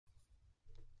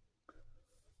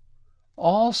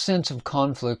All sense of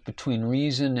conflict between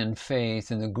reason and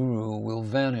faith in the Guru will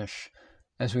vanish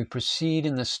as we proceed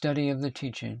in the study of the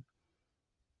teaching.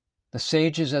 The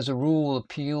sages, as a rule,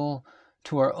 appeal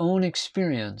to our own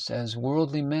experience as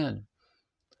worldly men,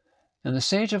 and the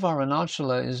sage of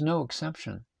Arunachala is no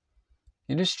exception.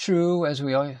 It is true, as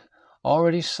we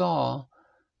already saw,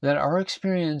 that our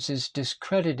experience is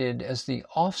discredited as the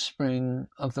offspring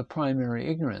of the primary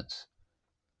ignorance.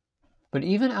 But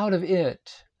even out of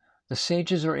it, the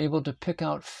sages are able to pick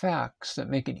out facts that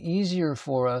make it easier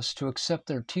for us to accept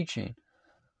their teaching,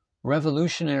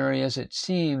 revolutionary as it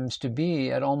seems to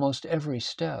be at almost every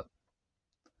step.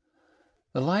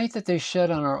 The light that they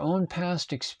shed on our own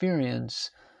past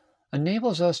experience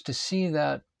enables us to see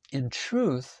that, in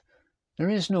truth, there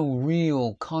is no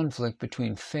real conflict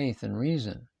between faith and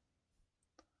reason.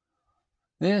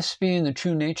 This being the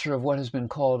true nature of what has been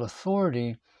called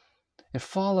authority, it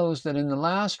follows that in the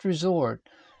last resort,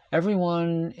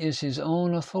 everyone is his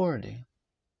own authority.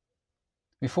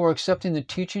 Before accepting the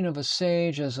teaching of a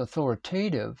sage as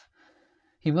authoritative,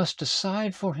 he must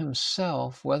decide for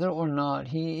himself whether or not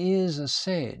he is a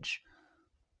sage,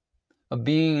 a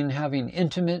being having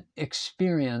intimate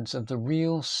experience of the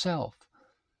real self,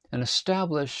 and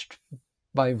established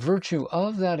by virtue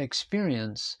of that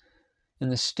experience in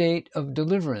the state of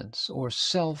deliverance or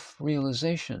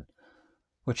self-realization,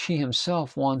 which he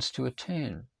himself wants to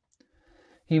attain.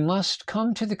 He must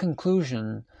come to the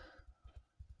conclusion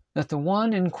that the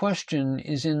one in question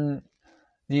is in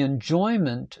the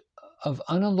enjoyment of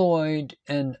unalloyed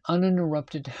and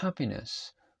uninterrupted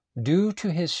happiness due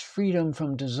to his freedom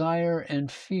from desire and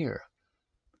fear,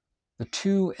 the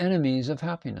two enemies of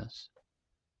happiness.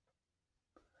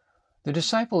 The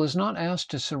disciple is not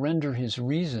asked to surrender his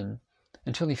reason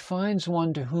until he finds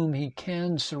one to whom he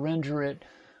can surrender it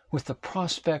with the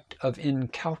prospect of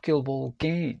incalculable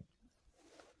gain.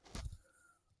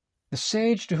 The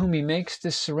sage to whom he makes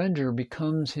this surrender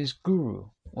becomes his guru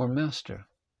or master.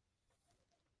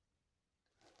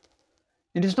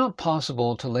 It is not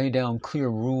possible to lay down clear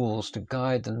rules to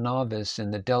guide the novice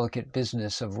in the delicate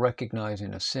business of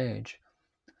recognizing a sage,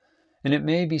 and it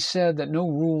may be said that no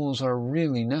rules are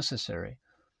really necessary.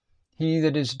 He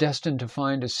that is destined to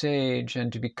find a sage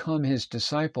and to become his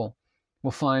disciple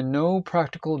will find no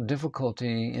practical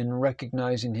difficulty in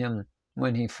recognizing him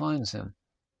when he finds him.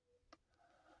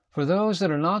 For those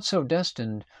that are not so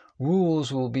destined,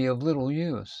 rules will be of little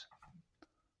use.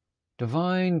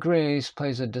 Divine grace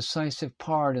plays a decisive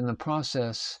part in the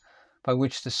process by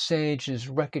which the sage is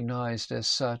recognized as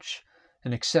such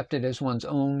and accepted as one's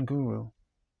own guru.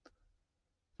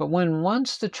 But when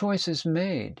once the choice is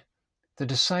made, the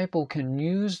disciple can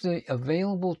use the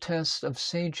available tests of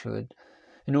sagehood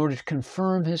in order to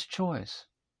confirm his choice.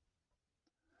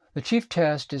 The chief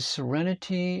test is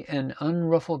serenity and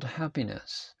unruffled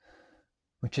happiness,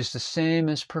 which is the same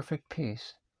as perfect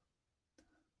peace.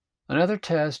 Another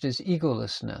test is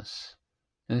egolessness,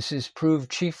 and this is proved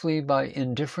chiefly by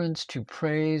indifference to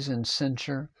praise and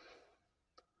censure.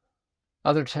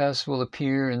 Other tests will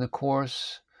appear in the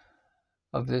course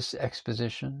of this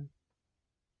exposition.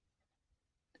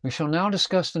 We shall now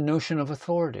discuss the notion of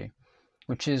authority,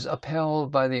 which is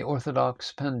upheld by the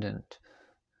orthodox pedant,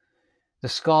 the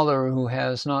scholar who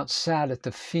has not sat at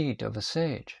the feet of a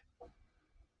sage.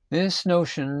 This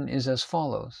notion is as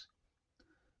follows.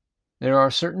 There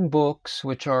are certain books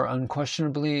which are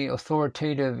unquestionably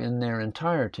authoritative in their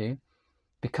entirety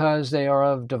because they are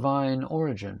of divine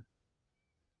origin.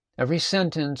 Every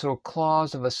sentence or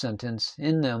clause of a sentence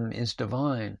in them is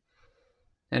divine,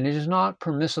 and it is not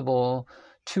permissible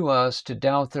to us to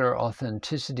doubt their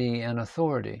authenticity and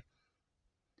authority.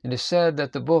 It is said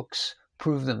that the books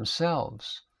prove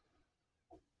themselves.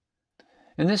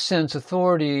 In this sense,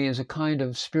 authority is a kind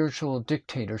of spiritual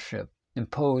dictatorship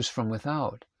imposed from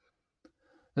without.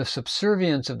 The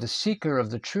subservience of the seeker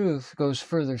of the truth goes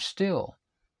further still.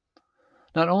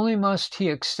 Not only must he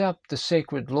accept the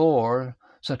sacred lore,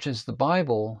 such as the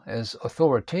Bible, as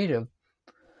authoritative,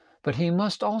 but he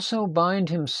must also bind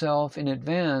himself in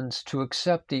advance to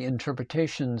accept the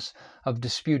interpretations of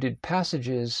disputed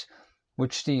passages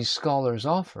which these scholars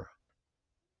offer.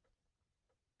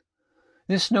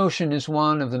 This notion is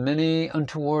one of the many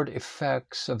untoward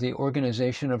effects of the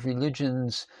organization of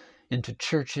religions into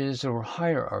churches or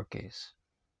hierarchies.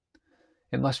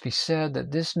 It must be said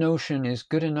that this notion is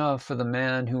good enough for the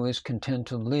man who is content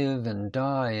to live and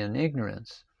die in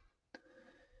ignorance.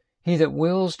 He that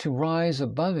wills to rise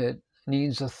above it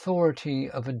needs authority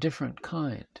of a different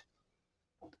kind.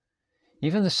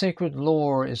 Even the sacred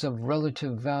lore is of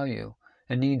relative value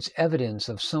and needs evidence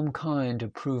of some kind to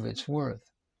prove its worth.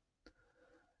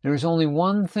 There is only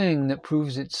one thing that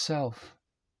proves itself,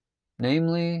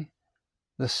 namely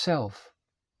the self,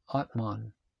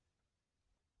 Atman.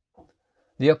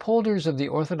 The upholders of the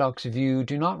orthodox view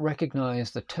do not recognize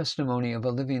the testimony of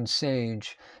a living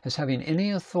sage as having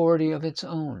any authority of its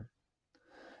own.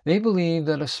 They believe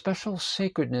that a special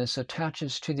sacredness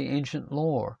attaches to the ancient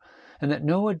lore and that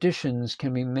no additions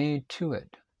can be made to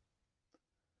it.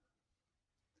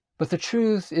 But the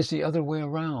truth is the other way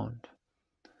around.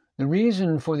 The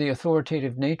reason for the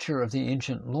authoritative nature of the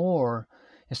ancient lore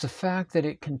is the fact that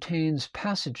it contains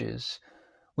passages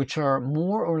which are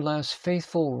more or less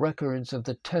faithful records of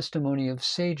the testimony of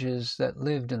sages that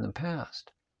lived in the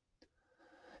past.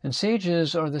 And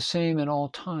sages are the same at all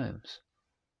times.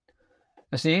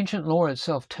 As the ancient lore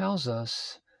itself tells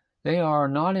us, they are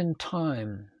not in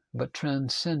time, but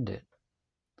transcend it.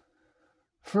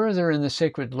 Further in the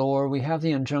sacred lore, we have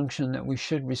the injunction that we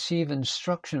should receive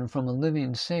instruction from a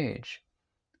living sage.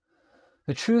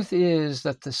 The truth is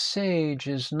that the sage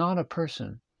is not a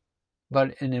person,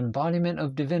 but an embodiment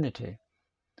of divinity.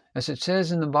 As it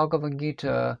says in the Bhagavad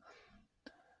Gita,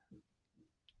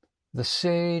 the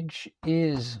sage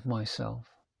is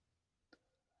myself.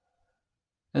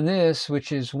 And this,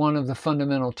 which is one of the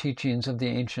fundamental teachings of the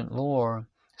ancient lore,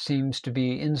 seems to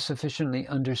be insufficiently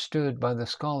understood by the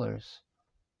scholars.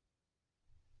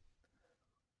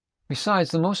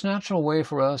 Besides, the most natural way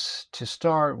for us to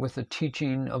start with the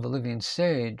teaching of a living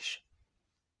sage,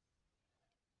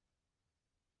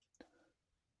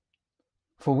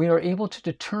 for we are able to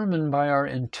determine by our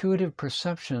intuitive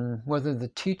perception whether the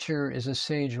teacher is a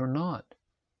sage or not.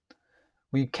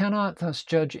 We cannot thus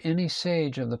judge any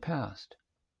sage of the past.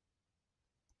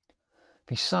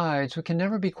 Besides, we can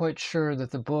never be quite sure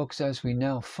that the books as we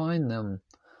now find them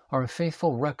are a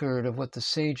faithful record of what the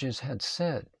sages had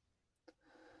said.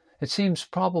 It seems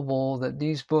probable that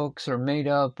these books are made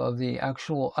up of the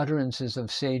actual utterances of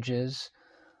sages,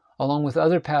 along with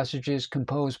other passages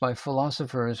composed by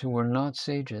philosophers who were not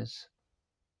sages.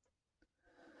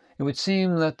 It would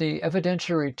seem that the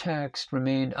evidentiary text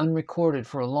remained unrecorded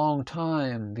for a long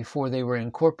time before they were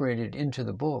incorporated into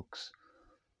the books.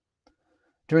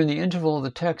 During the interval,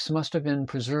 the text must have been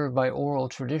preserved by oral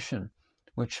tradition,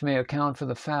 which may account for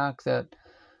the fact that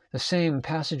the same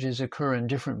passages occur in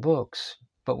different books,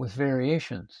 but with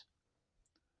variations.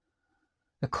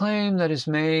 The claim that is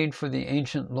made for the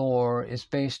ancient lore is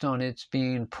based on its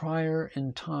being prior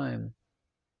in time.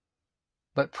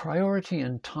 But priority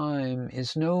in time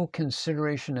is no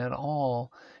consideration at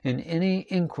all in any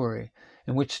inquiry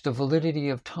in which the validity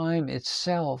of time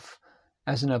itself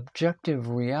as an objective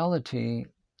reality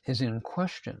is in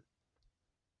question,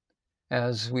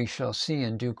 as we shall see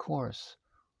in due course.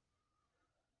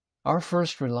 Our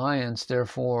first reliance,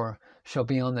 therefore, shall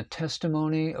be on the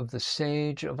testimony of the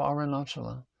sage of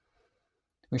Arunachala.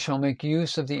 We shall make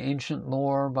use of the ancient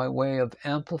lore by way of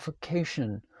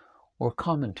amplification or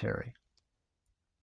commentary.